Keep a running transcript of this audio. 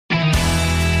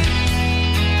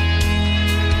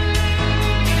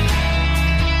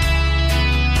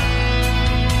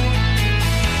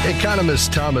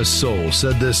Economist Thomas Sowell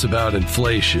said this about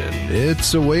inflation.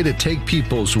 It's a way to take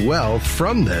people's wealth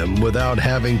from them without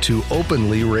having to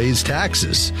openly raise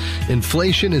taxes.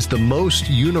 Inflation is the most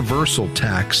universal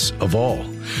tax of all.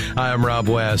 Hi, I'm Rob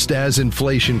West. As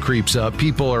inflation creeps up,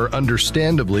 people are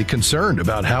understandably concerned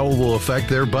about how it will affect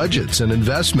their budgets and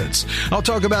investments. I'll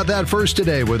talk about that first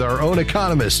today with our own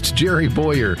economist, Jerry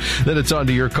Bowyer. Then it's on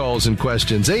to your calls and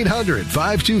questions.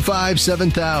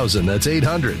 800-525-7000. That's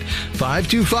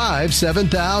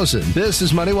 800-525-7000. This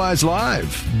is MoneyWise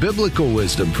Live, biblical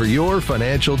wisdom for your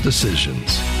financial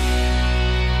decisions.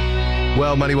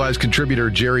 Well, MoneyWise contributor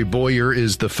Jerry Bowyer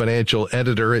is the financial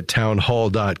editor at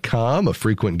townhall.com, a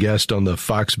frequent guest on the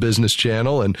Fox Business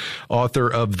Channel, and author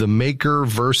of The Maker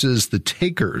versus the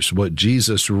Takers, What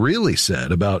Jesus Really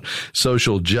Said About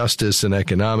Social Justice and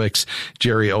Economics.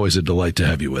 Jerry, always a delight to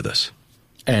have you with us.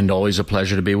 And always a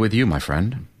pleasure to be with you, my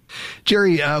friend.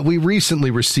 Jerry, we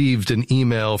recently received an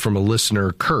email from a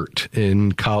listener, Kurt,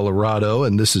 in Colorado,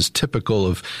 and this is typical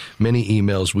of many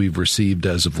emails we've received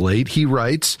as of late. He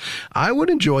writes, I would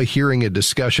enjoy hearing a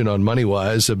discussion on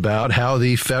MoneyWise about how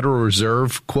the Federal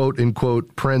Reserve, quote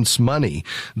unquote, prints money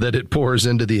that it pours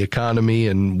into the economy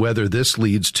and whether this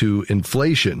leads to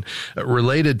inflation.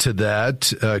 Related to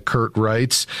that, Kurt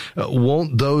writes,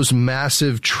 won't those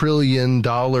massive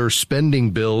trillion-dollar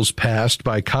spending bills passed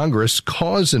by Congress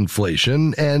cause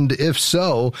inflation? And if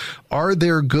so, are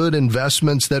there good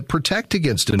investments that protect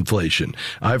against inflation?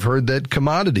 I've heard that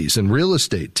commodities and real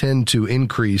estate tend to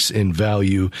increase in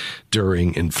value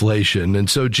during inflation. And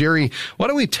so, Jerry, why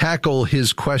don't we tackle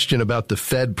his question about the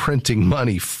Fed printing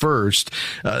money first?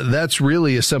 That's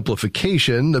really a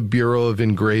simplification. The Bureau of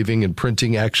Engraving and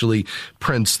Printing actually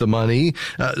prints the money.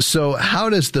 So how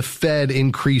does the Fed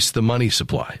increase the money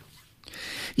supply?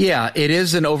 Yeah, it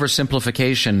is an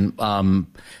oversimplification,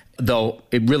 though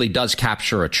it really does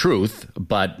capture a truth,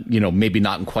 but, maybe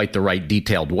not in quite the right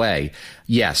detailed way.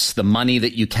 Yes, the money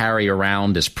that you carry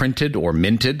around is printed or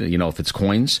minted, if it's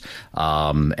coins,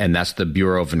 and that's the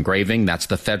Bureau of Engraving. That's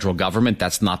the federal government.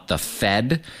 That's not the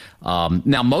Fed.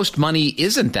 Now, most money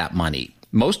isn't that money.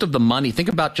 Most of the money, think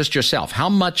about just yourself. How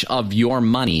much of your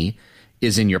money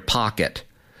is in your pocket?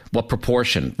 What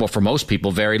proportion? Well, for most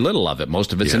people, very little of it.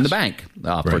 Most of it's in the bank,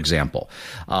 for example.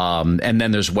 And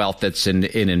then there's wealth that's in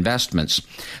investments.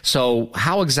 So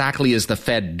how exactly is the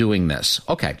Fed doing this?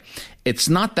 Okay, it's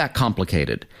not that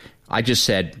complicated. I just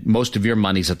said most of your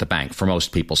money's at the bank for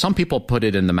most people. Some people put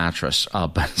it in the mattress,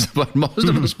 but most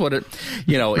of us put it,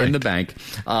 in the bank.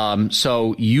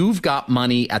 So you've got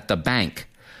money at the bank.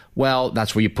 Well,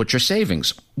 that's where you put your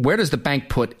savings. Where does the bank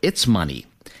put its money?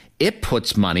 It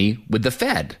puts money with the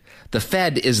Fed. The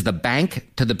Fed is the bank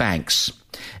to the banks.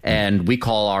 And we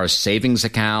call ours savings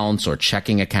accounts or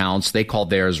checking accounts. They call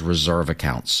theirs reserve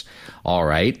accounts. All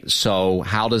right. So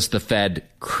how does the Fed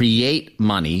create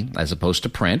money as opposed to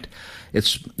print?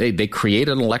 They create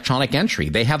an electronic entry.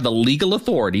 They have the legal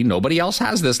authority. Nobody else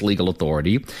has this legal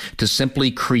authority to simply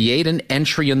create an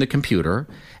entry in the computer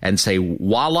and say,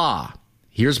 voila,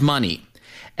 here's money.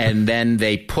 And then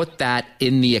they put that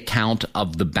in the account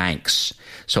of the banks.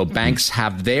 So banks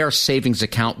have their savings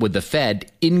account with the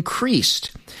Fed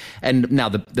increased. And now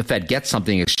the Fed gets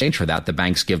something in exchange for that. The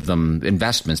banks give them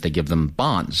investments. They give them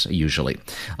bonds, usually,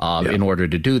 in order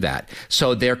to do that.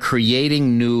 So they're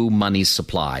creating new money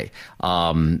supply.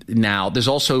 Now, there's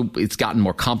also, it's gotten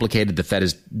more complicated. The Fed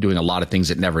is doing a lot of things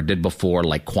it never did before,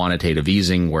 like quantitative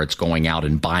easing, where it's going out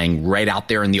and buying right out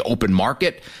there in the open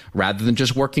market rather than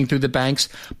just working through the banks.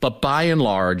 But by and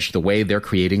large, the way they're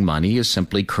creating money is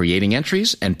simply creating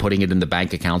entries and putting it in the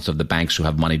bank accounts of the banks who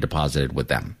have money deposited with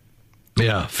them.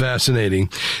 Yeah, fascinating.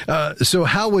 So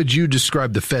how would you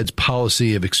describe the Fed's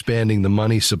policy of expanding the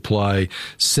money supply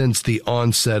since the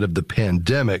onset of the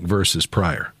pandemic versus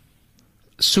prior?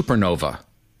 Supernova.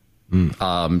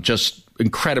 Just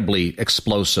incredibly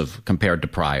explosive compared to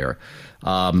prior.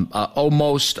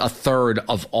 Almost a third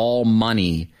of all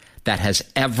money that has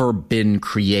ever been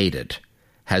created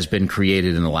has been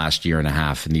created in the last year and a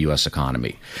half in the U.S.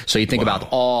 economy. So you think about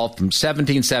all from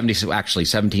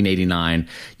 1789,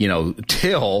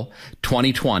 till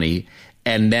 2020,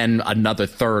 and then another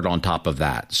third on top of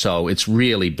that. So it's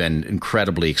really been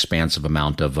incredibly expansive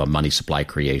amount of money supply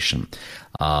creation.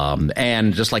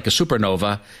 And just like a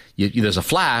supernova, there's a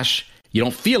flash, you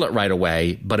don't feel it right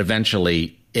away, but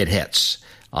eventually it hits.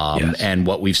 And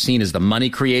what we've seen is the money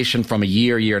creation from a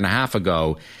year and a half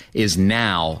ago is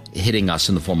now hitting us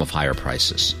in the form of higher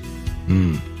prices.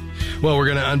 Well, we're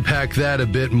going to unpack that a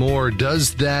bit more.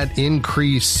 Does that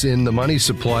increase in the money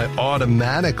supply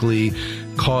automatically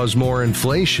cause more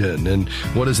inflation? And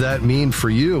what does that mean for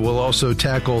you? We'll also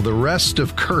tackle the rest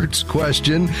of Kurt's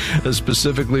question,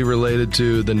 specifically related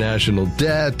to the national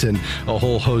debt and a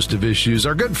whole host of issues.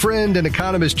 Our good friend and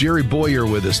economist Jerry Bowyer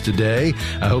with us today.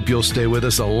 I hope you'll stay with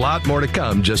us. A lot more to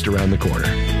come just around the corner.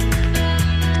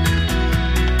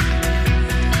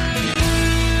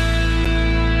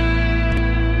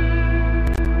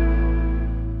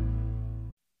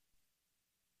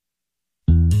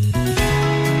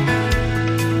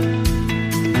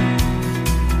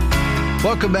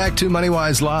 Welcome back to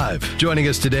MoneyWise Live. Joining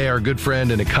us today, our good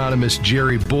friend and economist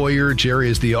Jerry Bowyer. Jerry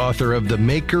is the author of The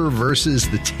Maker versus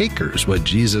the Takers, What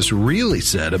Jesus Really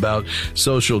Said About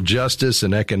Social Justice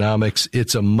and Economics.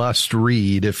 It's a must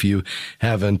read if you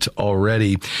haven't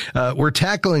already. We're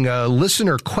tackling a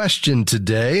listener question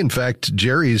today. In fact,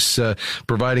 Jerry's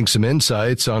providing some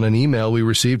insights on an email we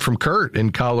received from Kurt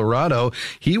in Colorado.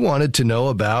 He wanted to know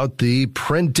about the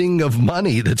printing of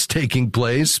money that's taking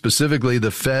place, specifically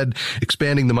the Fed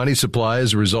expanding the money supply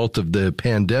as a result of the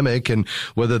pandemic, and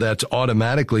whether that's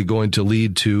automatically going to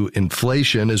lead to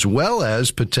inflation, as well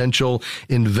as potential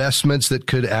investments that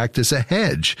could act as a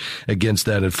hedge against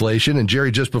that inflation. And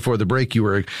Jerry, just before the break, you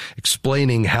were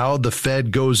explaining how the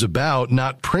Fed goes about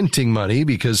not printing money,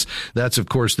 because that's, of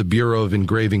course, the Bureau of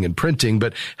Engraving and Printing,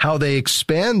 but how they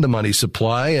expand the money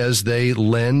supply as they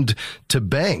lend to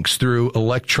banks through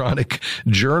electronic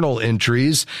journal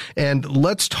entries. And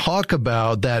let's talk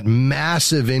about that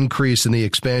massive increase in the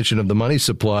expansion of the money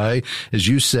supply. As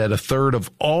you said, a third of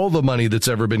all the money that's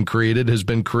ever been created has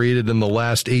been created in the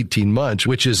last 18 months,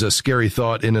 which is a scary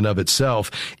thought in and of itself.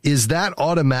 Is that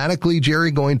automatically,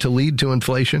 Jerry, going to lead to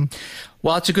inflation?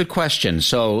 Well, it's a good question.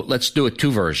 So let's do it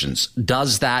two versions.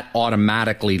 Does that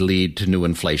automatically lead to new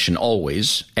inflation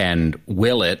always? And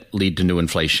will it lead to new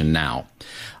inflation now?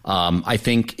 I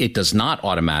think it does not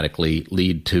automatically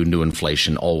lead to new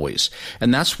inflation always.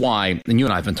 And that's why, and you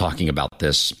and I have been talking about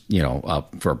this,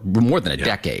 for more than a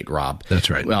decade, Rob. That's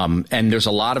right. And there's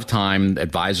a lot of time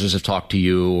advisors have talked to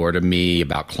you or to me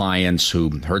about clients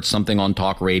who heard something on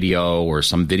talk radio or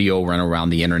some video run around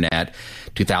the internet,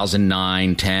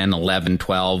 2009, 10, 11,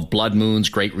 12, blood moons,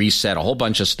 Great Reset, a whole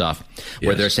bunch of stuff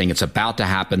where they're saying it's about to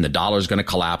happen. The dollar's going to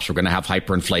collapse. We're going to have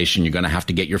hyperinflation. You're going to have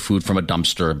to get your food from a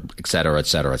dumpster, et cetera, et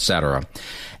cetera, et cetera.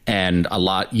 And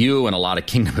you and a lot of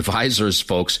Kingdom Advisors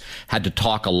folks had to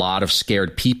talk a lot of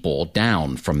scared people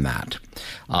down from that.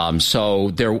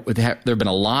 So there have been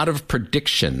a lot of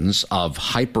predictions of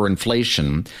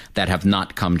hyperinflation that have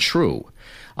not come true.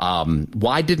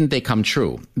 Why didn't they come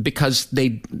true? Because they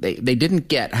didn't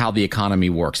get how the economy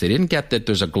works. They didn't get that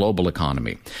there's a global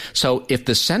economy. So if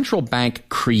the central bank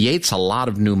creates a lot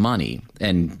of new money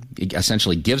and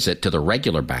essentially gives it to the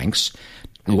regular banks,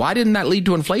 why didn't that lead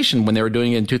to inflation when they were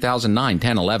doing it in 2009,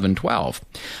 10, 11, 12?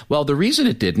 Well, the reason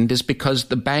it didn't is because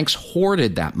the banks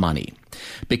hoarded that money.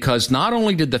 Because not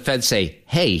only did the Fed say,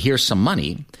 hey, here's some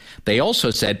money, they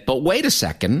also said, but wait a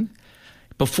second.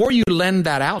 Before you lend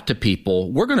that out to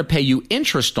people, we're going to pay you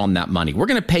interest on that money. We're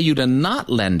going to pay you to not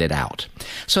lend it out.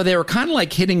 So they were kind of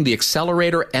like hitting the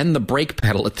accelerator and the brake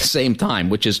pedal at the same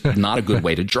time, which is not a good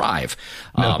way to drive.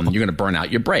 No. You're going to burn out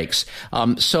your brakes.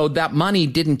 So that money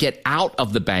didn't get out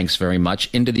of the banks very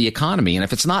much into the economy. And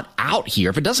if it's not out here,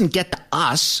 if it doesn't get to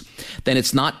us, then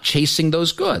it's not chasing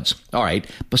those goods. All right.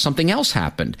 But something else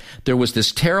happened. There was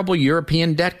this terrible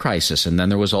European debt crisis, and then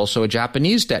there was also a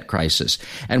Japanese debt crisis.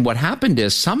 And what happened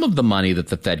is some of the money that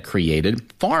the Fed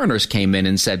created, foreigners came in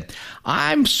and said,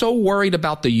 I'm so worried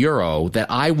about the euro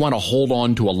that I want to hold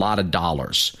on to a lot of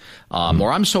dollars. Or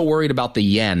I'm so worried about the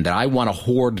yen that I want to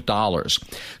hoard dollars.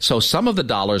 So some of the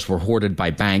dollars were hoarded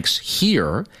by banks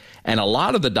here, and a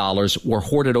lot of the dollars were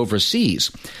hoarded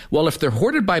overseas. Well, if they're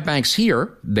hoarded by banks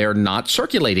here, they're not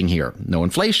circulating here. No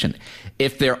inflation.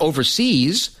 If they're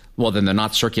overseas, well, then they're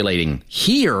not circulating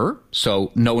here,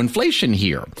 so no inflation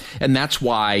here. And that's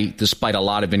why, despite a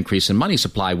lot of increase in money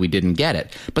supply, we didn't get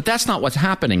it. But that's not what's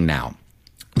happening now.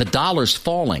 The dollar's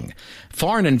falling.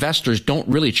 Foreign investors don't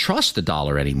really trust the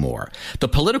dollar anymore. The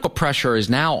political pressure is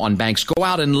now on banks. Go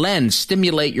out and lend,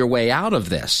 stimulate your way out of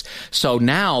this. So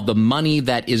now the money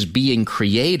that is being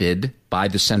created by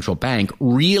the central bank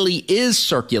really is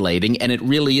circulating, and it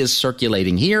really is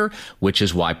circulating here, which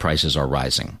is why prices are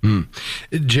rising.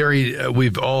 Jerry,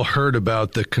 we've all heard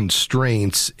about the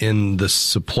constraints in the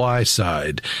supply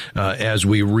side as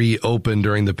we reopened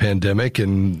during the pandemic,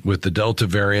 and with the Delta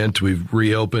variant, we've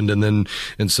reopened, and then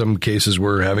in some cases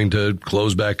we're having to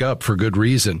close back up for good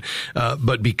reason.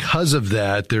 But because of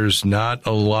that, there's not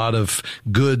a lot of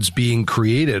goods being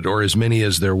created, or as many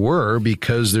as there were,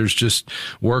 because there's just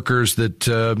workers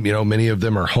that, many of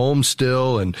them are home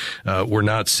still, and we're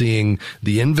not seeing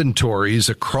the inventories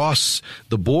across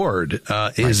the board.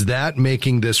 Is that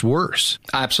making this worse?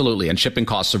 Absolutely. And shipping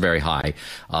costs are very high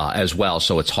as well.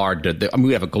 So it's hard to,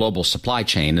 we have a global supply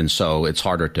chain, and so it's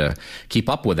harder to keep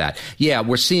up with that. Yeah,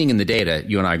 we're seeing in the data,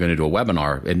 you and I are going to do a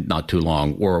webinar in not too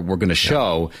long, where we're going to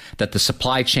show that the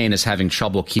supply chain is having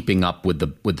trouble keeping up with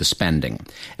the spending.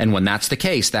 And when that's the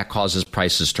case, that causes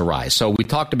prices to rise. So we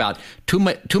talked about too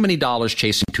many dollars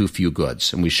chasing too few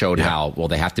goods. And we showed how, well,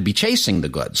 they have to be chasing the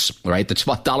goods, right?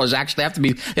 The dollars actually have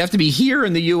to be here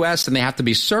in the U.S. and they have to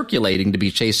be circulating to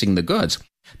be chasing the goods.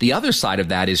 The other side of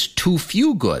that is too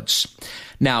few goods.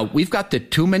 Now, we've got the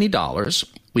too many dollars,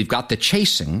 we've got the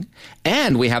chasing,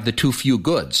 and we have the too few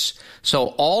goods. So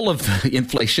all of the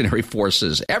inflationary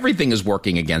forces, everything is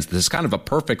working against this. It's kind of a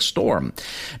perfect storm.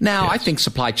 Now, I think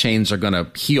supply chains are going to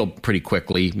heal pretty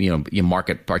quickly. Your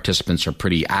market participants are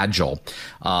pretty agile.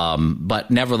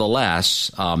 But nevertheless,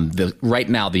 right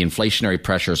now, the inflationary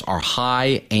pressures are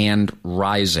high and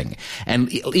rising.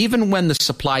 And even when the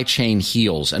supply chain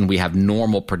heals and we have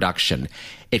normal production,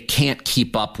 it can't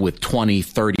keep up with 20,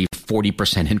 30,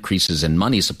 40% increases in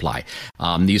money supply.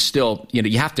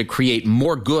 You have to create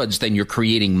more goods than you're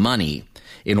creating money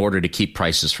in order to keep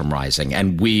prices from rising.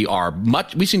 And we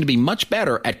seem to be much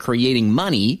better at creating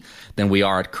money than we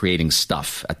are at creating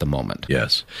stuff at the moment.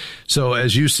 Yes. So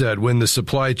as you said, when the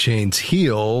supply chains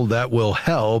heal, that will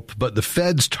help, but the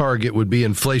Fed's target would be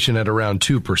inflation at around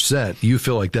 2%. You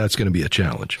feel like that's going to be a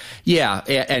challenge? Yeah.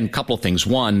 And a couple of things.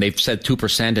 One, they've said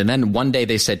 2%, and then one day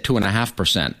they said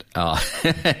 2.5%.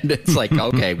 And it's like,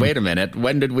 okay, wait a minute.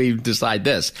 When did we decide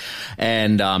this?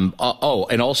 And, and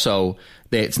also,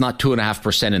 it's not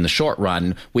 2.5% in the short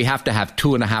run. We have to have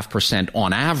 2.5%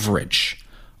 on average.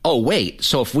 Oh, wait.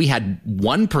 So if we had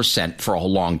 1% for a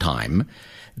long time,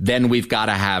 then we've got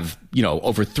to have, we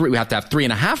have to have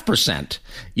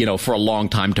 3.5%, for a long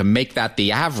time to make that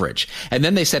the average. And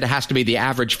then they said it has to be the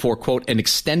average for, quote, an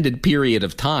extended period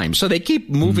of time. So they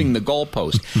keep moving the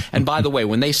goalpost. And by the way,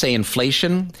 when they say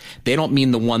inflation, they don't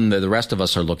mean the one that the rest of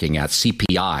us are looking at,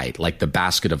 CPI, like the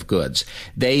basket of goods.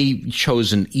 They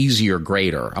chose an easier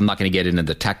grader. I'm not going to get into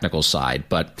the technical side,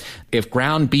 but if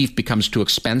ground beef becomes too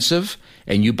expensive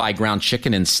and you buy ground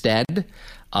chicken instead,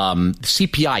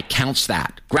 CPI counts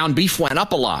that. Ground beef went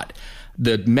up a lot.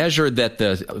 The measure that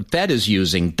the Fed is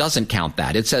using doesn't count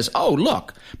that. It says, oh,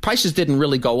 look, prices didn't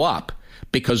really go up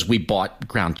because we bought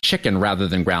ground chicken rather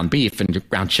than ground beef, and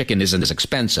ground chicken isn't as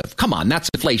expensive. Come on, that's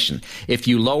inflation. If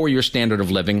you lower your standard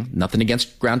of living, nothing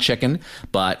against ground chicken,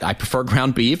 but I prefer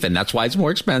ground beef, and that's why it's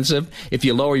more expensive. If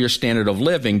you lower your standard of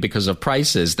living because of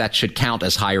prices, that should count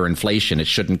as higher inflation. It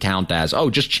shouldn't count as,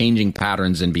 just changing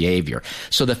patterns in behavior.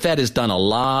 So the Fed has done a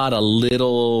lot of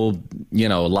little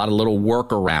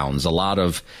workarounds, a lot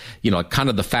of, kind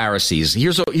of the Pharisees.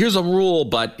 Here's a rule,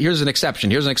 but here's an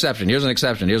exception. Here's an exception. Here's an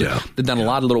exception. They've done a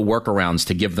lot of little workarounds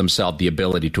to give themselves the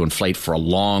ability to inflate for a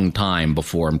long time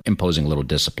before imposing a little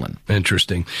discipline.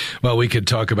 Interesting. Well, we could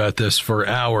talk about this for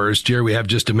hours. Jerry, we have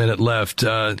just a minute left.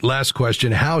 Last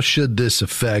question. How should this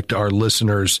affect our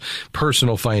listeners'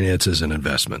 personal finances and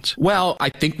investments? Well, I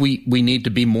think we need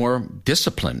to be more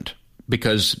disciplined,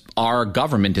 because our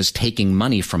government is taking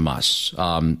money from us.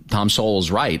 Tom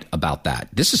Sowell's right about that.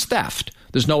 This is theft.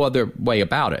 There's no other way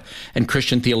about it. And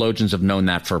Christian theologians have known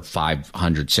that for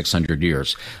 500, 600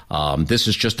 years. This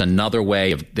is just another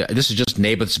way this is just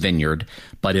Naboth's vineyard,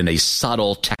 but in a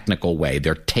subtle, technical way.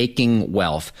 They're taking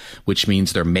wealth, which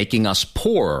means they're making us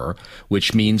poorer,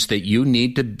 which means that you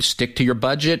need to stick to your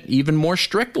budget even more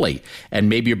strictly. And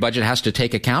maybe your budget has to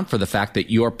take account for the fact that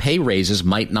your pay raises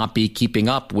might not be keeping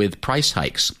up with price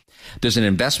hikes. There's an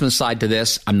investment side to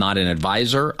this. I'm not an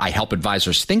advisor. I help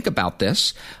advisors think about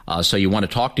this. So you want to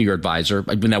talk to your advisor.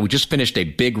 Now, we just finished a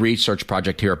big research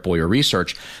project here at Bowyer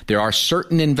Research. There are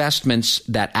certain investments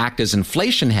that act as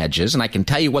inflation hedges, and I can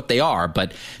tell you what they are,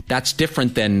 but that's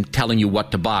different than telling you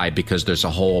what to buy, because there's a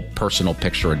whole personal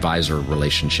picture advisor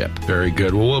relationship. Very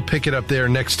good. Well, we'll pick it up there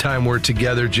next time we're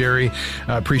together, Jerry.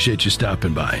 I appreciate you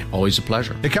stopping by. Always a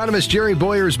pleasure. Economist Jerry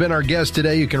Bowyer has been our guest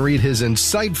today. You can read his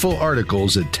insightful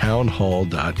articles at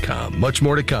townhall.com. Much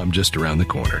more to come just around the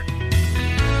corner.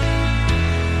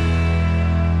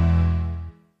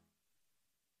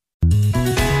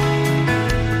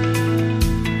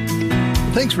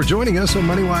 Thanks for joining us on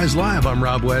MoneyWise Live. I'm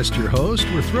Rob West, your host.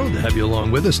 We're thrilled to have you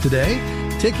along with us today.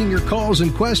 Taking your calls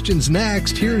and questions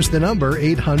next. Here's the number,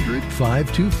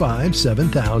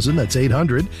 800-525-7000. That's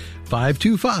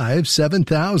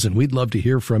 800-525-7000. We'd love to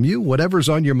hear from you. Whatever's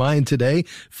on your mind today,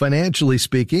 financially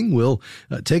speaking, we'll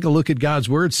take a look at God's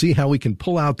Word, see how we can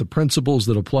pull out the principles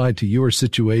that apply to your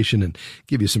situation and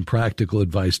give you some practical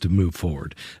advice to move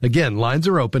forward. Again, lines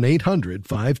are open,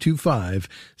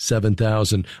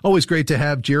 800-525-7000. Always great to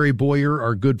have Jerry Bowyer,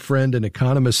 our good friend and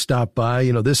economist, stop by.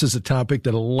 You know, this is a topic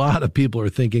that a lot of people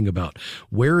are thinking about.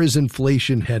 Where is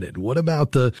inflation headed? What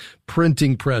about the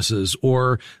printing presses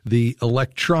or the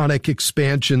electronic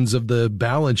expansions of the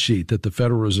balance sheet that the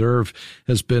Federal Reserve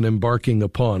has been embarking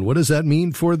upon? What does that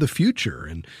mean for the future?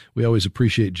 And we always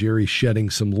appreciate Jerry shedding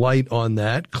some light on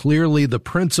that. Clearly, the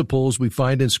principles we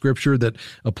find in Scripture that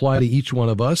apply to each one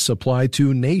of us apply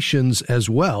to nations as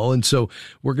well. And so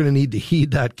we're going to need to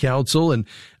heed that counsel and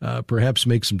perhaps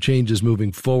make some changes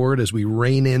moving forward as we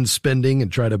rein in spending and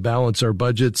try to balance our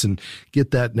budgets and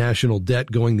get that national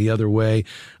debt going the other way.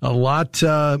 A lot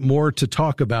more to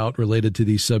talk about related to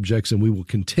these subjects, and we will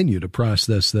continue to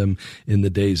process them in the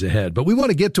days ahead. But we want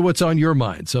to get to what's on your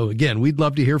mind. So again, we'd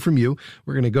love to hear from you.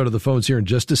 We're going to go to the phones here in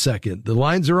just a second. The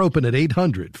lines are open at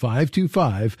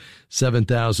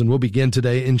 800-525-7000. We'll begin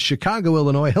today in Chicago,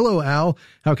 Illinois. Hello, Al.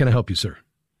 How can I help you, sir?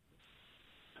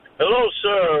 Hello,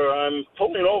 sir. I'm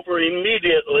pulling over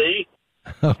immediately.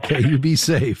 Okay, you be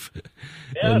safe.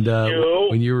 Yes, and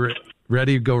when you're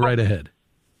ready, go right ahead.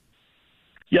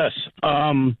 Yes.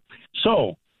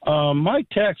 My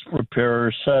tax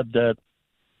preparer said that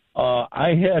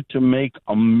I had to make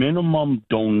a minimum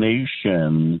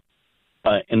donation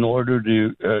in order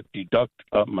to deduct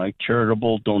my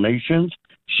charitable donations.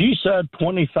 She said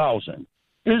 $20,000.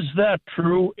 Is that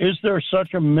true? Is there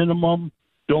such a minimum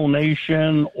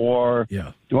donation, or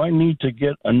do I need to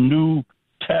get a new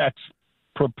tax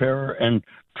preparer and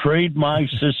trade my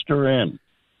sister in?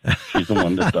 She's the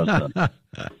one that does that.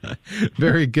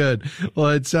 Very good. Well,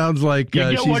 it sounds like you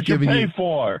get she's what giving you pay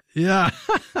for. Yeah.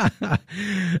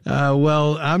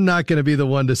 Well, I'm not going to be the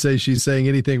one to say she's saying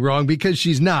anything wrong, because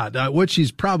she's not. What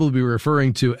she's probably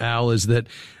referring to, Al, is that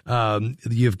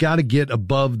you've got to get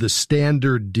above the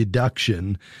standard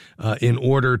deduction in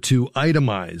order to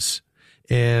itemize.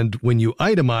 And when you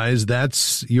itemize,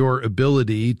 that's your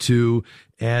ability to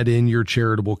add in your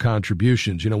charitable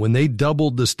contributions. You know, when they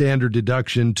doubled the standard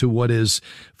deduction to what is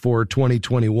for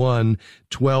 2021,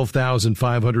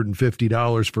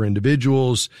 $12,550 for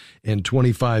individuals and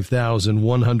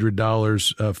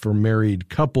 $25,100 for married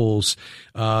couples,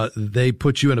 they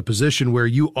put you in a position where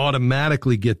you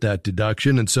automatically get that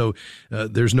deduction. And so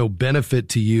there's no benefit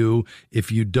to you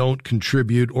if you don't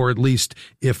contribute, or at least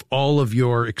if all of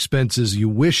your expenses you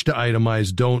wish to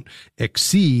itemize don't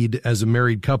exceed, as a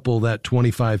married couple, that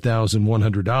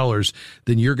 $25,100,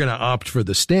 then you're going to opt for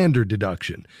the standard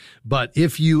deduction. But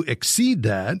if you exceed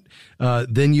that,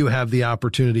 then you have the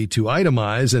opportunity to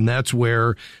itemize, and that's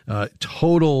where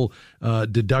total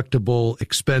deductible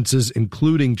expenses,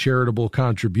 including charitable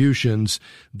contributions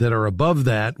that are above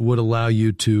that, would allow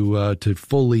you to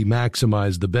fully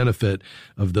maximize the benefit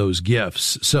of those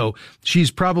gifts. So she's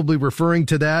probably referring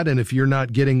to that, and if you're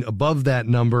not getting above that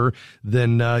number,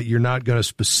 then you're not going to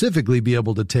specifically be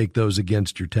able to take those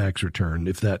against your tax return,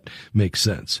 if that makes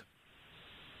sense.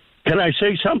 Can I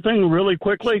say something really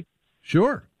quickly?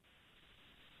 Sure.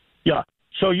 Yeah.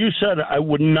 So you said I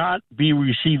would not be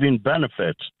receiving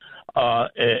benefits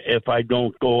if I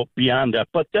don't go beyond that.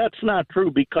 But that's not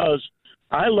true, because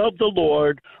I love the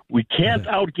Lord. We can't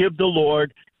outgive the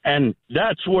Lord. And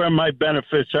that's where my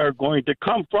benefits are going to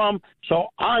come from. So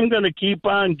I'm going to keep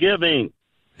on giving.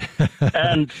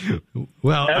 And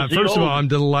well, first of all, I'm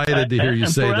delighted to hear you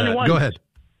say that. Go ahead.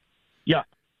 Yeah.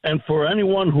 And for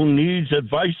anyone who needs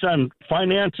advice on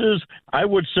finances, I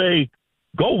would say,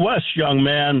 go west, young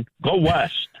man. Go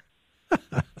west.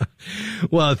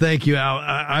 Well, thank you, Al.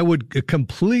 I would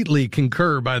completely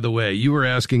concur, by the way. You were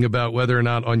asking about whether or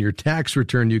not on your tax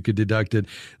return you could deduct it.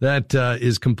 That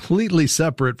is completely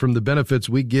separate from the benefits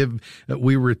we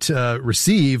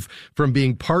receive from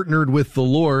being partnered with the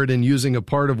Lord and using a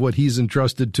part of what He's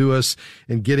entrusted to us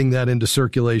and getting that into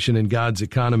circulation in God's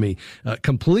economy.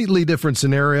 Completely different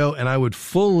scenario, and I would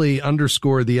fully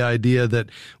underscore the idea that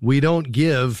we don't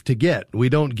give to get. We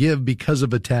don't give because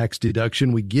of a tax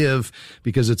deduction. We give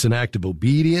because it's an act of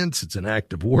obedience. It's an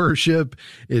act of worship.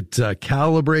 It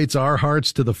calibrates our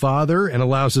hearts to the Father and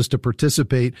allows us to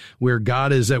participate where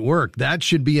God is at work. That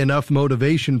should be enough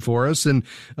motivation for us. And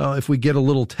if we get a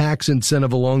little tax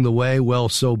incentive along the way, well,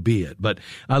 so be it. But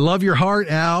I love your heart,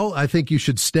 Al. I think you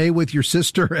should stay with your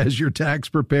sister as your tax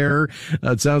preparer.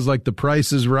 It sounds like the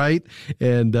price is right,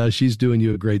 and she's doing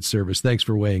you a great service. Thanks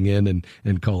for weighing in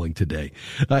and calling today.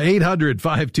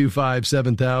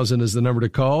 800-525-7000 is the number to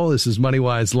call. This is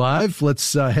MoneyWise Live.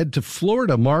 Let's head to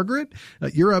Florida. Margaret,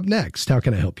 you're up next. How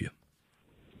can I help you?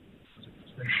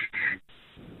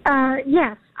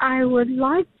 Yes, I would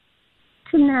like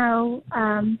to know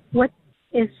what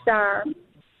is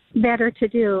better to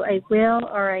do, a will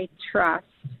or a trust?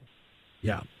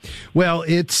 Yeah. Well,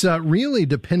 it's really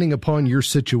depending upon your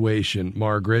situation,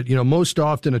 Margaret. You know, most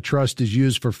often a trust is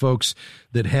used for folks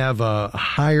that have a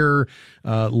higher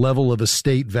level of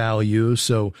estate value.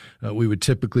 So we would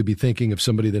typically be thinking of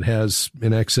somebody that has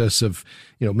in excess of,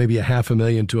 maybe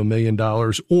 $500,000 to $1 million,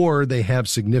 or they have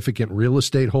significant real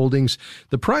estate holdings.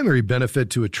 The primary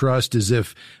benefit to a trust is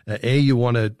if, you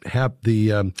want to have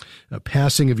the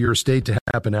passing of your estate to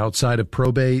happen outside of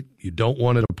probate. You don't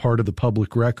want it a part of the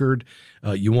public record.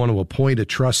 You want to appoint a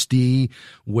trustee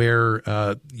where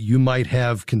you might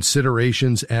have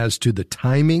considerations as to the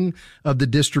timing of the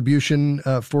distribution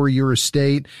for your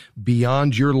estate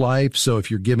beyond your life. So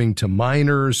if you're giving to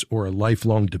minors or a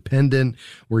lifelong dependent,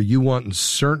 where you want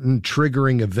certain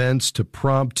triggering events to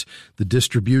prompt the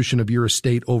distribution of your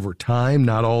estate over time,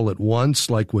 not all at once,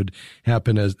 like would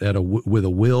happen with a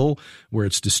will, where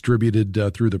it's distributed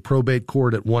through the probate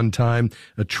court at one time.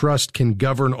 A trust can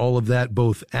govern all of that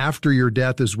both after your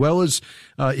death as well as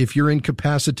if you're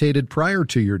incapacitated prior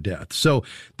to your death. So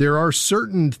there are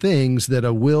certain things that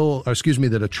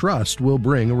a trust will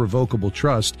bring, a revocable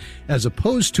trust, as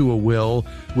opposed to a will,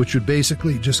 which would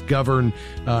basically just govern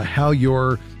how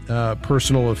your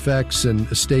personal effects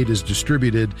and estate is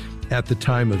distributed at the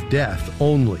time of death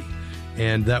only.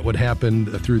 And that would happen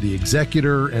through the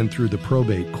executor and through the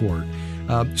probate court.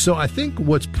 So I think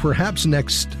what's perhaps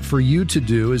next for you to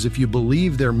do is, if you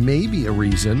believe there may be a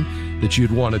reason that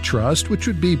you'd want a trust, which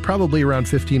would be probably around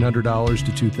 $1,500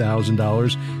 to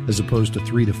 $2,000 as opposed to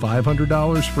 $300 to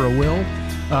 $500 for a will,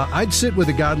 I'd sit with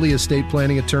a godly estate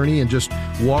planning attorney and just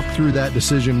walk through that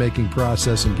decision-making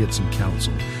process and get some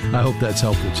counsel. I hope that's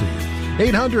helpful to you.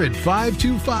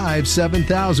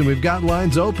 800-525-7000. We've got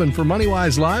lines open for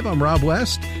MoneyWise Live. I'm Rob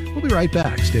West. We'll be right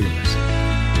back. Stay with us.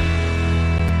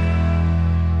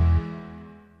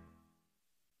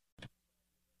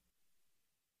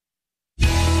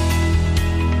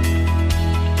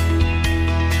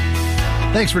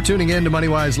 Thanks for tuning in to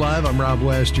MoneyWise Live. I'm Rob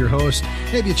West, your host.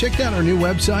 Hey, have you checked out our new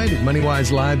website at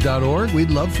MoneyWiseLive.org?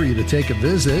 We'd love for you to take a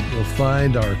visit. You'll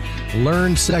find our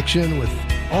Learn section with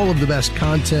all of the best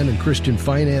content in Christian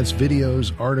finance,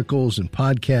 videos, articles, and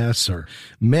podcasts. Our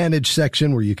Manage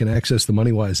section, where you can access the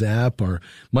MoneyWise app. Our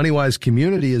MoneyWise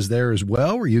community is there as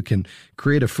well, where you can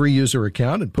create a free user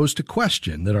account and post a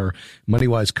question that our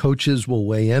MoneyWise coaches will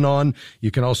weigh in on.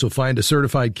 You can also find a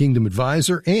certified Kingdom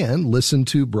advisor and listen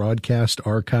to broadcast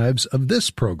archives of this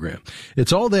program.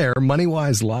 It's all there,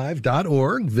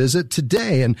 MoneyWiseLive.org. Visit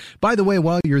today. And by the way,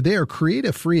 while you're there, create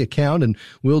a free account and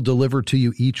we'll deliver to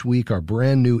you each week our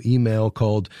brand new email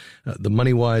called the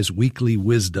MoneyWise Weekly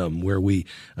Wisdom, where we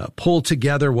pull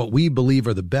together what we believe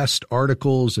are the best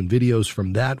articles and videos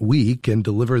from that week and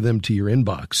deliver them to your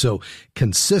inbox. So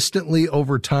consistently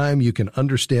over time, you can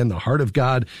understand the heart of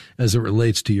God as it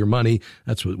relates to your money.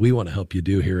 That's what we want to help you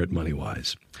do here at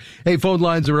MoneyWise. Hey, phone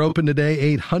lines are open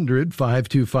today,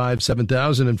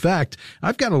 800-525-7000. In fact,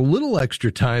 I've got a little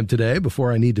extra time today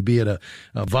before I need to be at a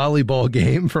volleyball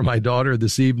game for my daughter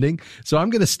this evening. So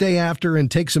I'm going to stay after and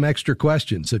take some extra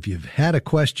questions. If you've had a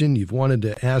question you've wanted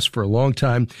to ask for a long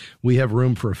time, we have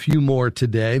room for a few more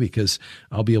today because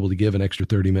I'll be able to give an extra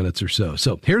 30 minutes or so.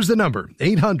 So here's the number,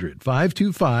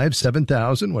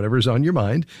 800-525-7000, whatever's on your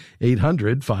mind,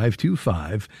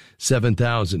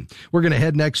 800-525-7000. We're going to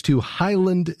head next to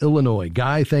Highland, Illinois.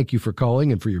 Guy, thank you for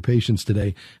calling and for your patience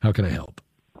today. How can I help?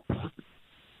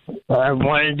 I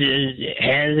wanted to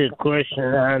ask a question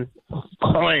on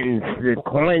coins. The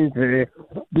coins are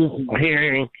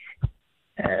disappearing.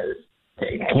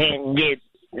 It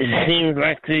seems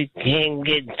like they can't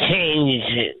get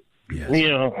changed, Yes.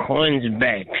 Coins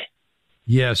back.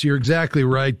 Yes, you're exactly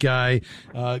right, Guy.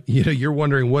 You're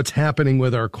wondering what's happening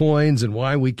with our coins and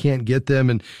why we can't get them.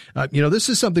 And, this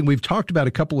is something we've talked about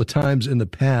a couple of times in the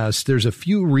past. There's a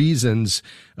few reasons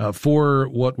for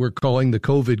what we're calling the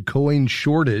COVID coin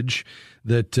shortage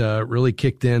that really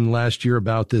kicked in last year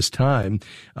about this time.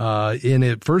 In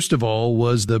it, first of all,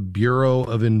 was the Bureau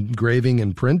of Engraving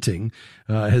and Printing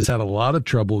has had a lot of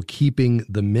trouble keeping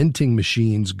the minting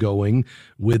machines going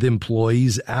with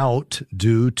employees out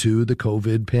due to the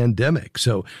COVID pandemic.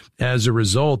 So as a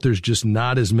result, there's just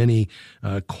not as many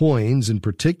coins in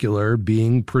particular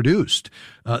being produced.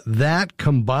 That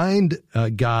combined,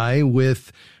 Guy,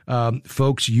 with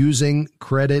folks using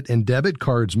credit and debit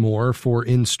cards more for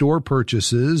in-store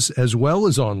purchases as well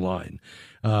as online.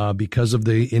 Because of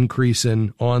the increase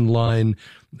in online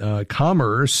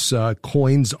commerce,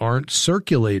 coins aren't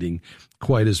circulating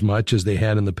quite as much as they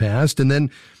had in the past. And then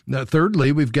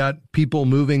thirdly, we've got people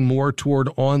moving more toward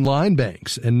online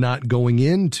banks and not going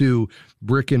into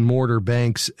brick and mortar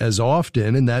banks as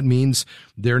often. And that means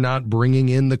they're not bringing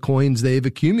in the coins they've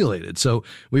accumulated. So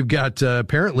we've got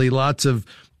apparently lots of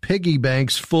piggy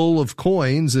banks full of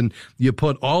coins, and you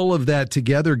put all of that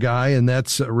together, Guy, and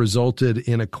that's resulted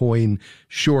in a coin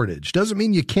shortage. Doesn't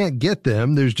mean you can't get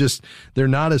them. They're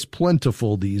not as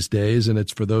plentiful these days, and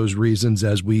it's for those reasons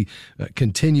as we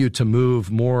continue to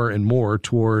move more and more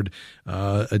toward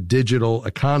a digital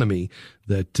economy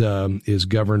that is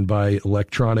governed by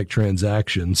electronic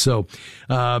transactions. So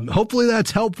hopefully that's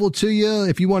helpful to you.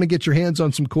 If you want to get your hands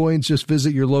on some coins, just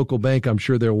visit your local bank. I'm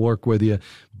sure they'll work with you.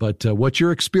 But what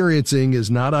you're experiencing is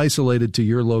not isolated to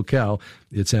your locale.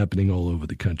 It's happening all over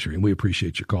the country. And we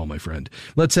appreciate your call, my friend.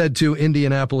 Let's head to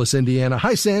Indianapolis, Indiana.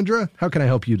 Hi, Sandra. How can I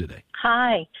help you today?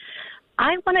 Hi.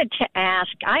 I wanted to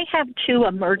ask, I have 2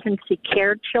 emergency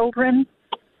care children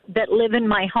that live in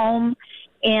my home,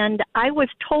 and I was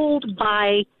told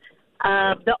by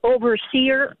the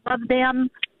overseer of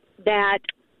them that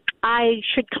I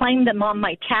should claim them on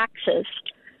my taxes.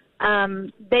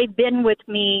 They've been with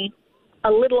me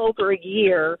a little over a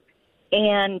year,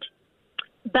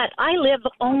 but I live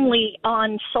only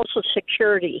on Social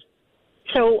Security,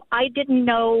 so I didn't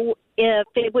know if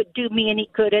it would do me any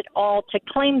good at all to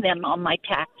claim them on my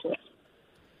taxes.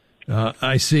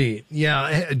 I see.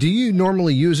 Yeah. Do you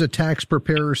normally use a tax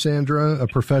preparer, Sandra, a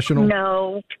professional?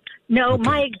 No. Okay.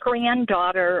 My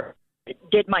granddaughter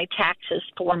did my taxes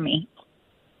for me.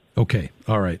 Okay.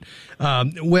 All right.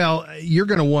 Well, you're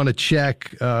going to want to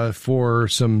check for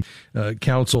some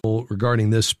counsel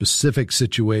regarding this specific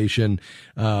situation.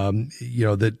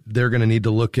 That they're going to need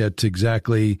to look at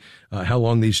exactly how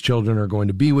long these children are going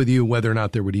to be with you, whether or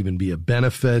not there would even be a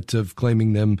benefit of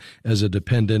claiming them as a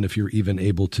dependent if you're even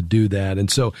able to do that.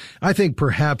 And so I think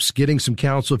perhaps getting some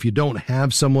counsel, if you don't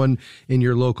have someone in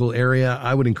your local area,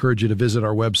 I would encourage you to visit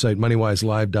our website,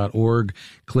 MoneyWiseLive.org,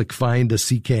 click Find a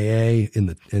CKA,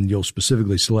 and you'll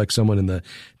specifically select someone in the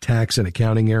tax and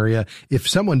accounting area. If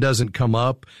someone doesn't come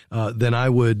up, then I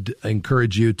would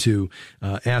encourage you to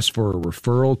ask for a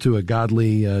referral to a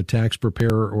godly tax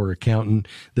preparer or accountant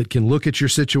that can look at your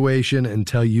situation and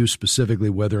tell you specifically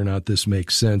whether or not this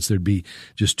makes sense. There'd be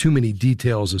just too many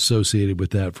details associated with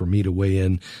that for me to weigh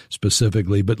in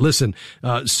specifically. But listen,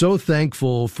 so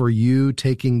thankful for you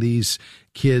taking these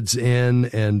kids in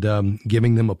and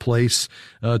giving them a place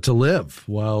to live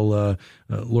while,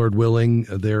 Lord willing,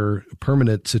 their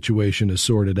permanent situation is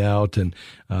sorted out. And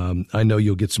I know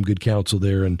you'll get some good counsel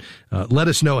there. And let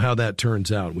us know how that turns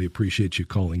out. We appreciate you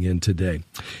calling in today.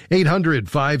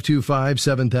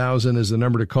 800-525-7000 is the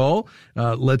number to call.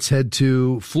 Let's head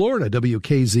to Florida,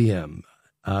 WKZM.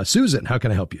 Susan, how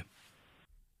can I help you?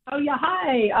 Oh, yeah.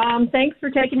 Hi. Thanks for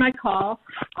taking my call.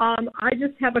 I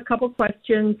just have a couple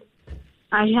questions.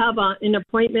 I have an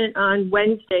appointment on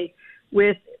Wednesday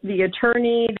with the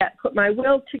attorney that put my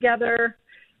will together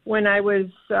when I was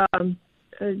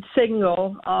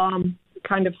single,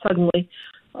 kind of suddenly,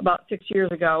 about 6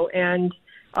 years ago. And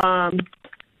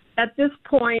at this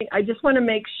point, I just want to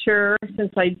make sure,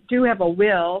 since I do have a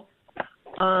will,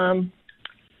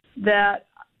 that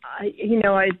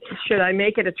should I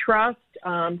make it a trust?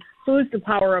 Who's the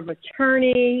power of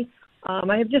attorney?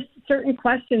 I have just certain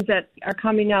questions that are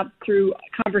coming up through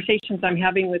conversations I'm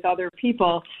having with other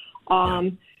people.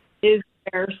 Is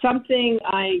there something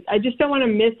I just don't want to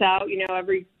miss out?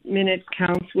 Every minute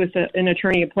counts with an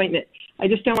attorney appointment. I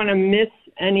just don't want to miss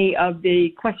any of the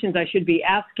questions I should be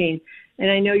asking. And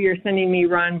I know you're sending me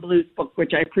Ron Blue's book,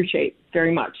 which I appreciate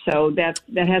very much. So that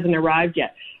hasn't arrived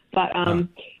yet. But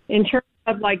in terms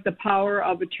of like the power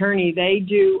of attorney, they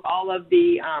do all of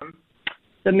the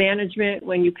management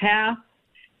when you pass.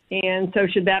 And so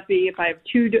should that be, if I have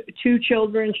two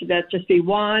children, should that just be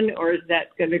one, or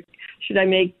should I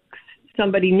make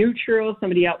somebody neutral,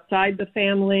 somebody outside the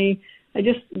family? I'm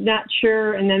just not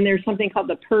sure. And then there's something called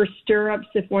the per stirrups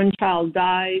if one child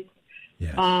dies.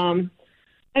 Yes.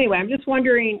 Anyway, I'm just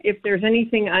wondering if there's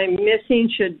anything I'm missing.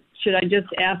 should I just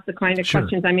ask the kind of Sure.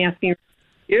 questions I'm asking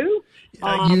you?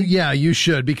 You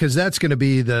should, because that's going to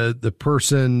be the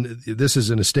person. This is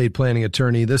an estate planning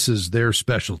attorney. This is their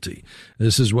specialty.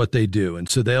 This is what they do. And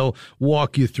so they'll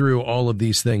walk you through all of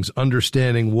these things,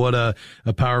 understanding what a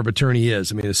power of attorney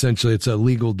is. I mean, essentially, it's a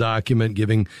legal document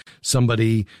giving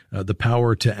somebody the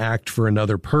power to act for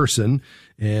another person.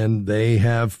 And they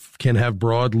can have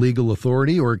broad legal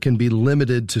authority, or it can be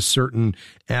limited to certain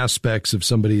aspects of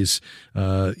somebody's,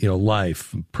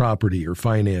 life, property, or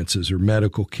finances, or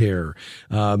medical care.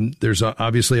 There's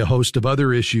obviously a host of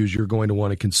other issues you're going to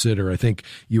want to consider. I think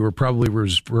you were probably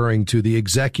referring to the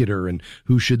executor and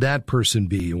who should that person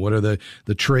be, and what are the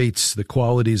traits, the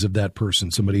qualities of that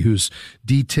person. Somebody who's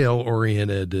detail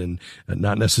oriented and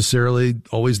not necessarily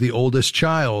always the oldest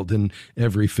child in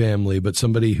every family, but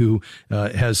somebody who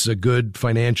has a good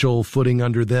financial footing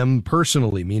under them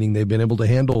personally, meaning they've been able to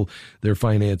handle their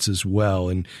finances well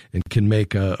and can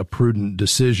make a prudent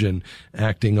decision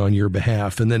acting on your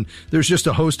behalf. And then there's just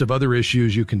a host of other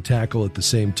issues you can tackle at the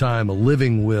same time, a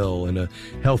living will and a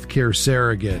healthcare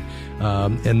surrogate.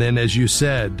 And then, as you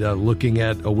said, looking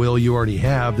at a will you already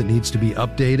have that needs to be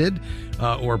updated,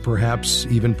 or perhaps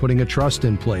even putting a trust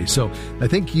in place. So I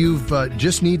think you've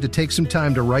just need to take some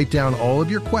time to write down all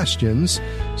of your questions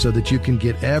so that you can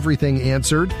get everything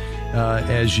answered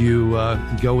as you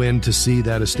go in to see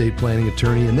that estate planning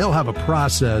attorney. And they'll have a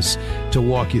process to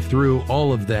walk you through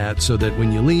all of that so that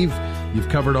when you leave, you've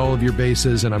covered all of your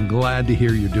bases. And I'm glad to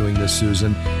hear you're doing this,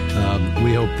 Susan.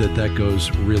 We hope that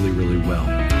goes really, really well.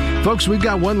 Folks, we've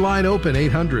got one line open,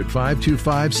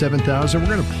 800-525-7000. We're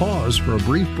going to pause for a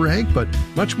brief break, but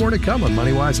much more to come on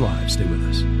MoneyWise Live. Stay with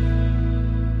us.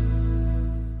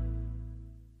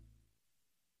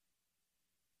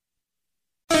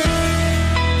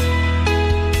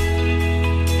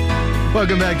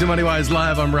 Welcome back to MoneyWise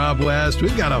Live. I'm Rob West.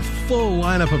 We've got a full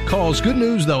lineup of calls. Good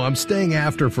news, though, I'm staying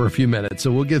after for a few minutes,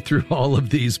 so we'll get through all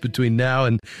of these between now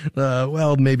and,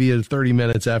 maybe 30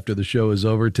 minutes after the show is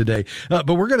over today. But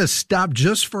we're going to stop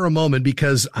just for a moment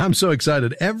because I'm so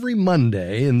excited. Every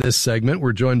Monday in this segment,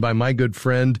 we're joined by my good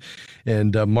friend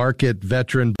and market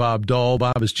veteran Bob Dahl.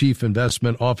 Bob is Chief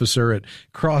Investment Officer at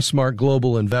Crossmark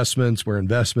Global Investments, where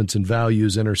investments and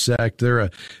values intersect. They're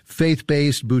a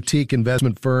faith-based boutique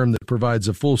investment firm that provides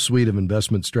a full suite of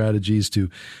investment strategies to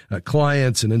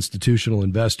clients and institutional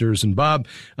investors. And Bob,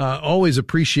 always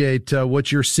appreciate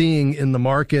what you're seeing in the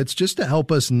markets just to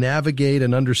help us navigate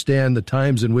and understand the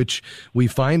times in which we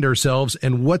find ourselves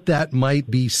and what that might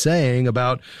be saying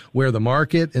about where the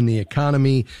market and the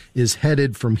economy is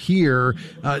headed from here.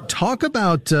 Talk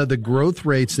about the growth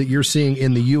rates that you're seeing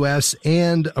in the U.S.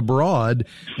 and abroad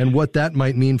and what that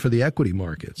might mean for the equity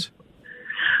markets.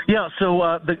 Yeah,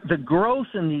 so the growth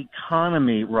in the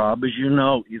economy, Rob, as you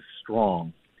know, is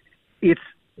strong. It's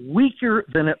weaker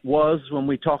than it was when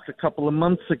we talked a couple of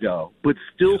months ago, but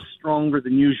still stronger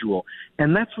than usual.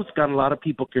 And that's what's got a lot of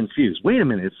people confused. Wait a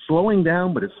minute, it's slowing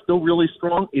down, but it's still really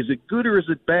strong. Is it good or is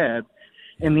it bad?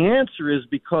 And the answer is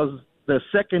because the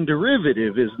second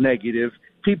derivative is negative,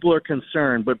 people are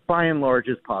concerned, but by and large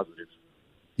it's positive.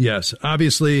 Yes,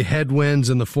 obviously headwinds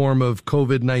in the form of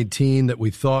COVID-19 that we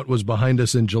thought was behind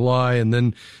us in July, and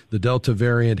then the Delta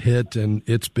variant hit, and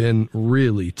it's been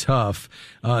really tough.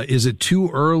 Is it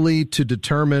too early to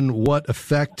determine what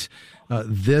effect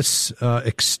this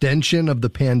extension of the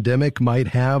pandemic might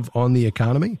have on the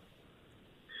economy?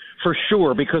 For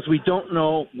sure, because we don't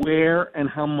know where and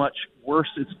how much worse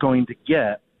it's going to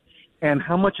get and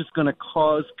how much it's going to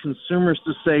cause consumers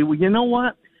to say, well, you know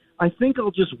what? I think I'll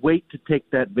just wait to take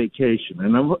that vacation.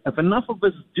 And if enough of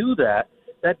us do that,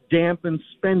 that dampens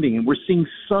spending. And we're seeing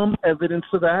some evidence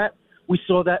of that. We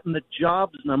saw that in the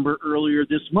jobs number earlier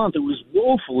this month. It was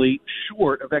woefully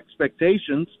short of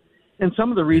expectations. And some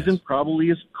of the reason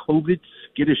probably is COVID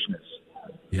skittishness.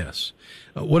 Yes.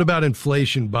 What about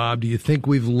inflation, Bob? Do you think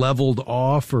we've leveled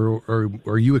off, or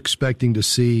are you expecting to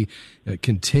see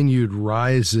continued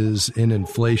rises in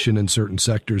inflation in certain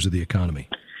sectors of the economy?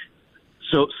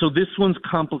 So this one's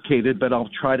complicated, but I'll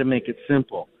try to make it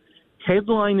simple.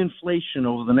 Headline inflation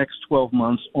over the next 12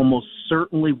 months almost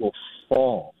certainly will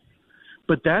fall.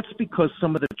 But that's because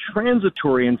some of the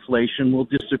transitory inflation will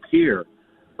disappear.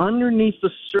 Underneath the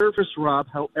surface, Rob,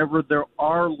 however, there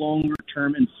are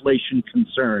longer-term inflation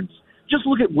concerns. Just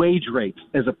look at wage rates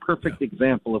as a perfect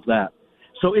example of that.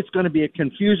 So it's going to be a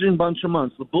confusing bunch of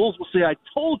months. The bulls will say, I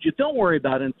told you, don't worry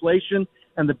about inflation.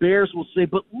 And the bears will say,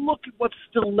 but look at what's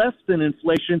still left in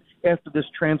inflation after this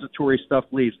transitory stuff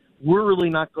leaves. We're really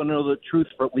not going to know the truth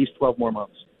for at least 12 more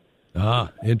months.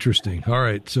 Interesting. All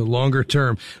right. So longer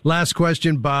term. Last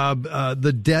question, Bob.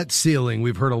 The debt ceiling.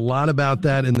 We've heard a lot about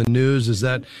that in the news. Is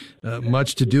that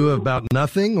much to do about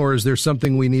nothing, or is there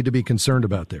something we need to be concerned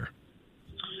about there?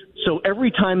 So every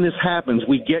time this happens,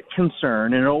 we get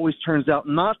concerned, and it always turns out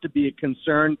not to be a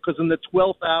concern because in the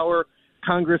 12th hour,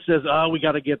 Congress says, we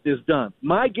got to get this done.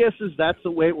 My guess is that's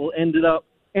the way it will end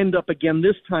up again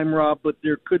this time, Rob, but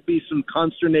there could be some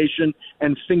consternation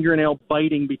and fingernail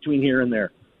biting between here and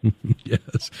there.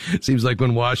 Yes. Seems like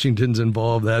when Washington's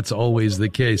involved, that's always the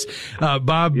case.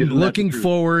 Bob, looking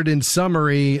forward, in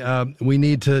summary, we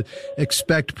need to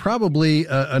expect probably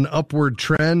an upward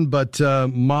trend, but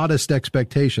modest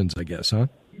expectations, I guess, huh?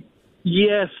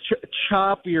 Yes,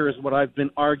 choppier is what I've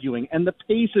been arguing, and the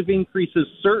pace of increase has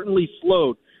certainly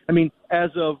slowed. I mean,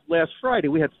 as of last Friday,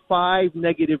 we had 5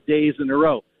 negative days in a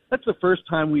row. That's the first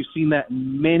time we've seen that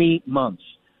in many months.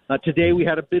 Today we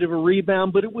had a bit of a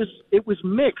rebound, but it was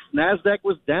mixed. NASDAQ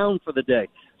was down for the day.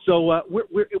 So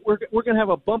we're going to have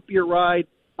a bumpier ride.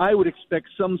 I would expect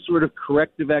some sort of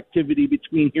corrective activity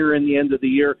between here and the end of the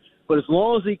year. But as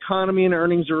long as the economy and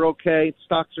earnings are okay,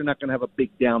 stocks are not going to have a big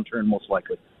downturn, most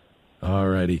likely. All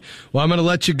righty. Well, I'm going to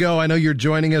let you go. I know you're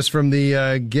joining us from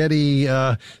the Getty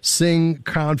Sing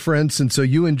conference, and so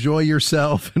you enjoy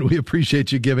yourself, and we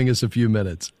appreciate you giving us a few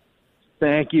minutes.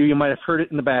 Thank you. You might have heard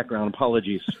it in the background.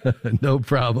 Apologies. No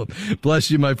problem. Bless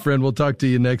you, my friend. We'll talk to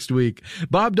you next week.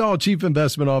 Bob Dahl, Chief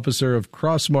Investment Officer of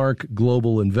Crossmark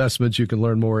Global Investments. You can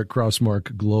learn more at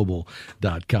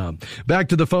crossmarkglobal.com. Back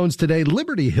to the phones today.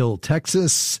 Liberty Hill,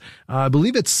 Texas. I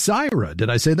believe it's Syra.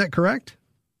 Did I say that correct?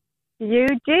 You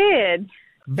did.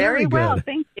 Very well.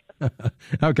 Thank you.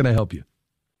 How can I help you?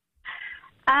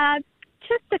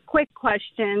 Just a quick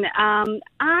question. I'm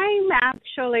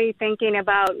actually thinking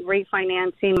about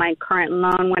refinancing my current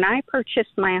loan. When I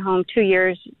purchased my home 3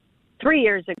 years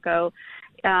ago,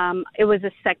 it was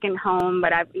a second home,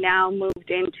 but I've now moved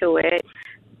into it.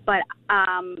 But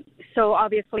so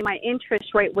obviously my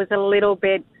interest rate was a little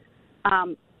bit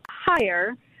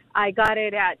higher. I got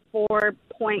it at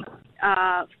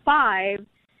 4.5,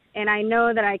 and I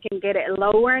know that I can get it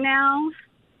lower now.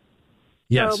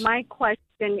 Yes. So my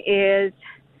question is,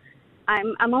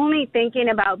 I'm only thinking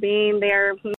about being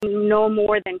there no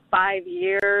more than 5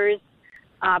 years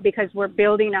because we're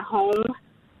building a home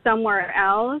somewhere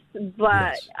else.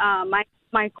 But yes.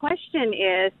 My question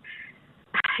is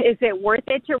it worth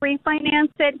it to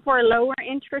refinance it for a lower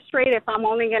interest rate if I'm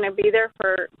only going to be there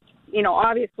for,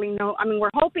 obviously no. I mean, we're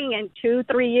hoping in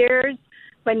 2-3 years,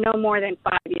 but no more than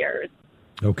 5 years.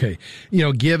 Okay.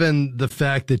 Given the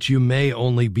fact that you may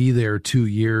only be there 2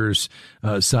 years,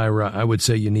 Syra, I would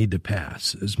say you need to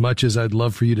pass. As much as I'd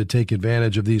love for you to take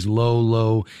advantage of these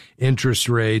low interest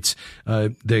rates,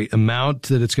 the amount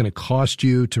that it's going to cost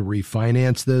you to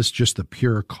refinance this, just the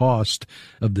pure cost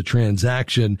of the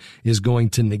transaction, is going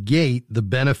to negate the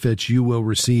benefits you will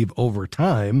receive over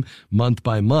time, month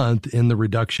by month, in the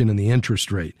reduction in the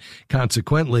interest rate.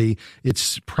 Consequently,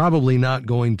 it's probably not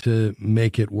going to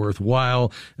make it worthwhile.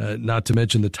 Not to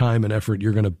mention the time and effort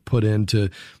you're going to put into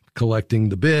collecting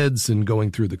the bids and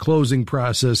going through the closing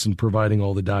process and providing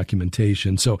all the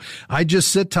documentation. So I just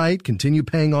sit tight, continue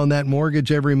paying on that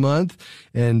mortgage every month.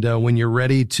 And when you're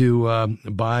ready to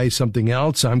buy something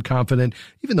else, I'm confident,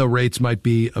 even though rates might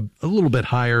be a little bit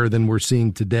higher than we're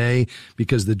seeing today,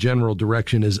 because the general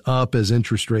direction is up as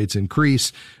interest rates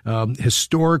increase.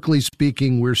 Historically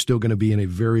speaking, we're still going to be in a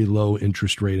very low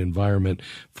interest rate environment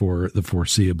for the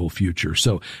foreseeable future.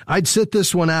 So I'd sit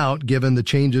this one out, given the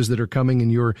changes that are coming in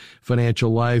your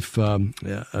financial life,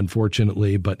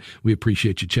 unfortunately, but we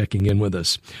appreciate you checking in with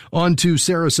us. On to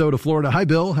Sarasota, Florida. Hi,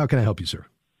 Bill. How can I help you, sir?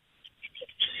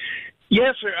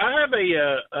 Yes, sir. I have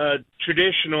a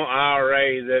traditional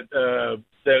IRA that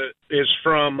is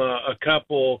from a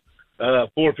couple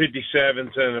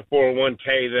 457s and a 401k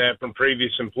that I have from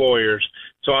previous employers.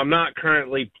 So I'm not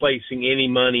currently placing any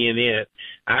money in it.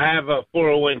 I have a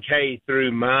 401k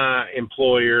through my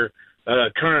employer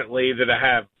currently that I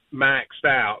have maxed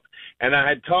out. And I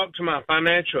had talked to my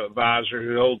financial advisor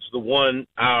who holds the one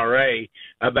IRA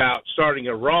about starting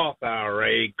a Roth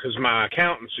IRA because my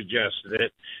accountant suggested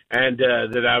it, and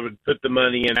that I would put the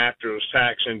money in after it was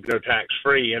taxed and go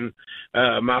tax-free. And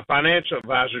my financial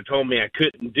advisor told me I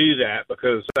couldn't do that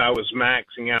because I was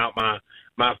maxing out my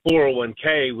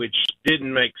 401k, which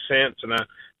didn't make sense. And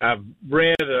I've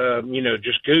read,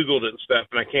 just Googled it and stuff,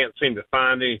 and I can't seem to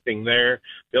find anything there.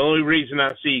 The only reason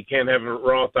I see you can't have a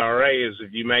Roth IRA is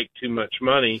if you make too much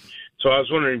money. So I was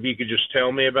wondering if you could just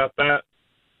tell me about that.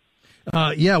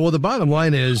 Yeah, well, the bottom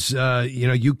line is,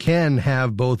 you can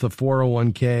have both a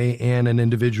 401k and an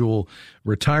individual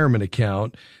retirement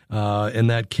account, and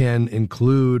that can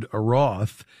include a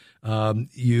Roth.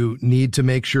 You need to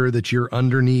make sure that you're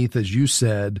underneath, as you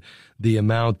said, the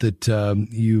amount that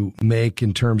you make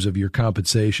in terms of your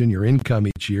compensation, your income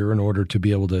each year, in order to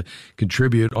be able to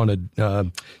contribute on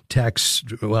a tax.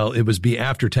 Well, it was be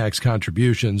after tax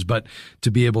contributions, but to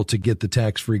be able to get the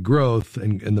tax-free growth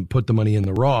and then put the money in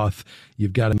the Roth,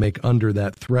 you've got to make under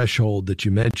that threshold that you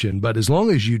mentioned. But as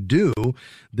long as you do,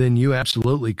 then you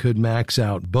absolutely could max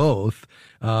out both.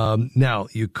 Now,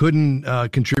 you couldn't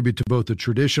contribute to both a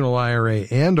traditional IRA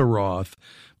and a Roth,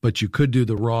 but you could do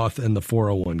the Roth and the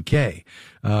 401k.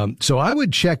 So I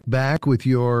would check back with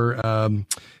your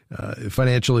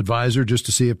financial advisor just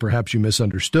to see if perhaps you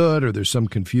misunderstood or there's some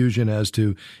confusion as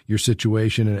to your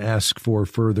situation, and ask for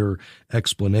further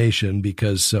explanation,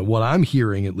 because what I'm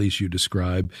hearing, at least you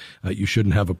describe, you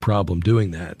shouldn't have a problem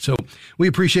doing that. So we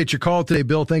appreciate your call today,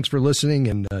 Bill. Thanks for listening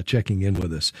and checking in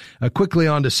with us. Quickly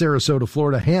on to Sarasota,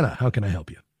 Florida. Hannah, how can I help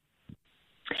you?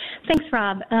 Thanks,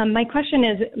 Rob. My question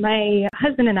is, my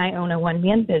husband and I own a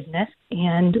one-man business,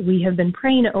 and we have been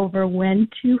praying over when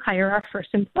to hire our first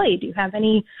employee. Do you have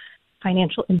any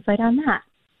financial insight on that?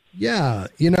 Yeah,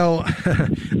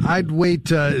 I'd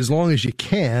wait as long as you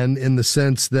can, in the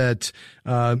sense that,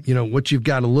 what you've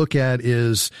got to look at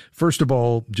is, first of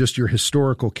all, just your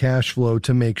historical cash flow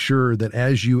to make sure that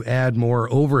as you add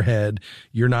more overhead,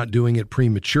 you're not doing it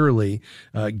prematurely,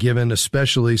 given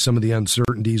especially some of the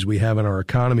uncertainties we have in our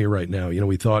economy right now.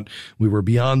 We thought we were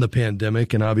beyond the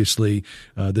pandemic, and obviously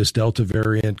this Delta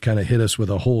variant kind of hit us with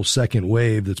a whole second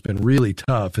wave that's been really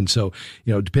tough. And so,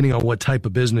 depending on what type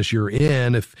of business you're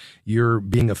in, if you're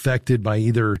being affected by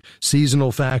either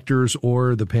seasonal factors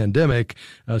or the pandemic,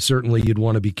 certainly you'd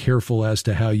want to be careful as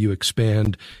to how you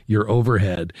expand your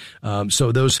overhead.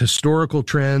 So those historical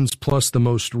trends plus the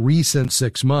most recent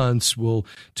 6 months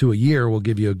to a year will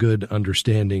give you a good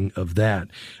understanding of that.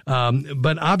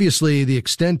 But obviously the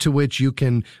extent to which you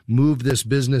can move this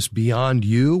business beyond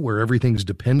you, where everything's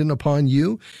dependent upon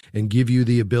you, and give you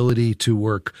the ability to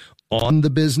work on the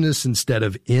business instead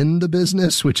of in the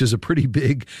business, which is a pretty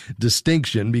big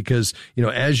distinction, because,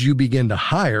 as you begin to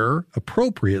hire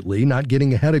appropriately, not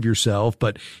getting ahead of yourself,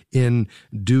 but in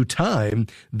due time,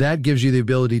 that gives you the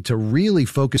ability to really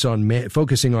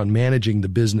focusing on managing the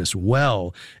business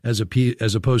well, as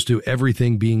opposed to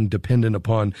everything being dependent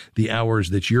upon the hours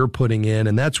that you're putting in.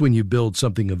 And that's when you build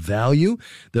something of value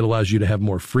that allows you to have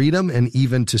more freedom and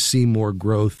even to see more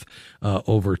growth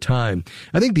over time.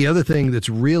 I think the other thing that's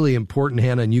really important,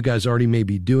 Hannah, and you guys already may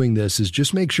be doing this, is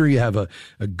just make sure you have a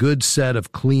good set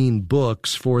of clean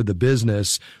books for the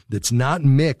business that's not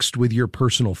mixed with your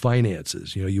personal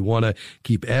finances. You want to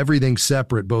keep everything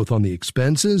separate, both on the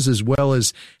expenses as well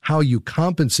as how you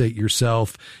compensate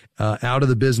yourself out of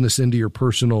the business into your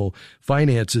personal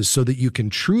finances, so that you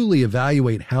can truly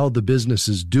evaluate how the business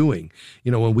is doing.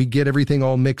 When we get everything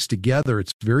all mixed together,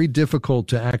 it's very difficult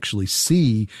to actually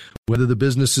see whether the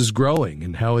business is growing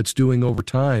and how it's doing over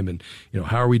time, and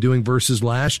how are we doing versus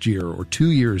last year or 2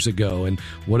 years ago, and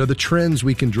what are the trends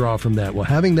we can draw from that. Well,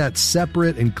 having that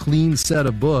separate and clean set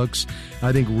of books,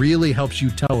 I think, really helps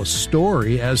you tell a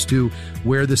story as to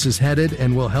where this is headed,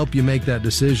 and will help you make that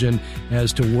decision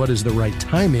as to what is the right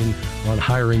timing on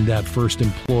hiring that first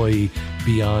employee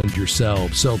beyond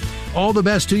yourself. So all the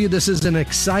best to you. This is an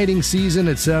exciting season.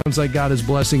 It sounds like God is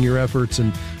blessing your efforts,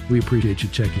 and we appreciate you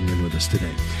checking in with us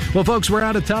today. Well, folks, we're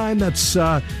out of time. That's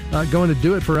going to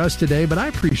do it for us today, but I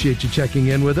appreciate you checking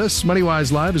in with us.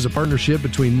 MoneyWise Live is a partnership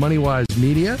between MoneyWise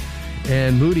Media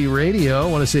and Moody Radio. I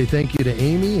want to say thank you to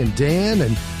Amy and Dan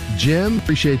and Jim.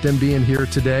 Appreciate them being here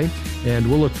today, and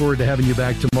we'll look forward to having you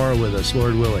back tomorrow with us,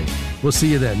 Lord willing. We'll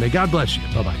see you then. May God bless you.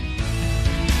 Bye-bye.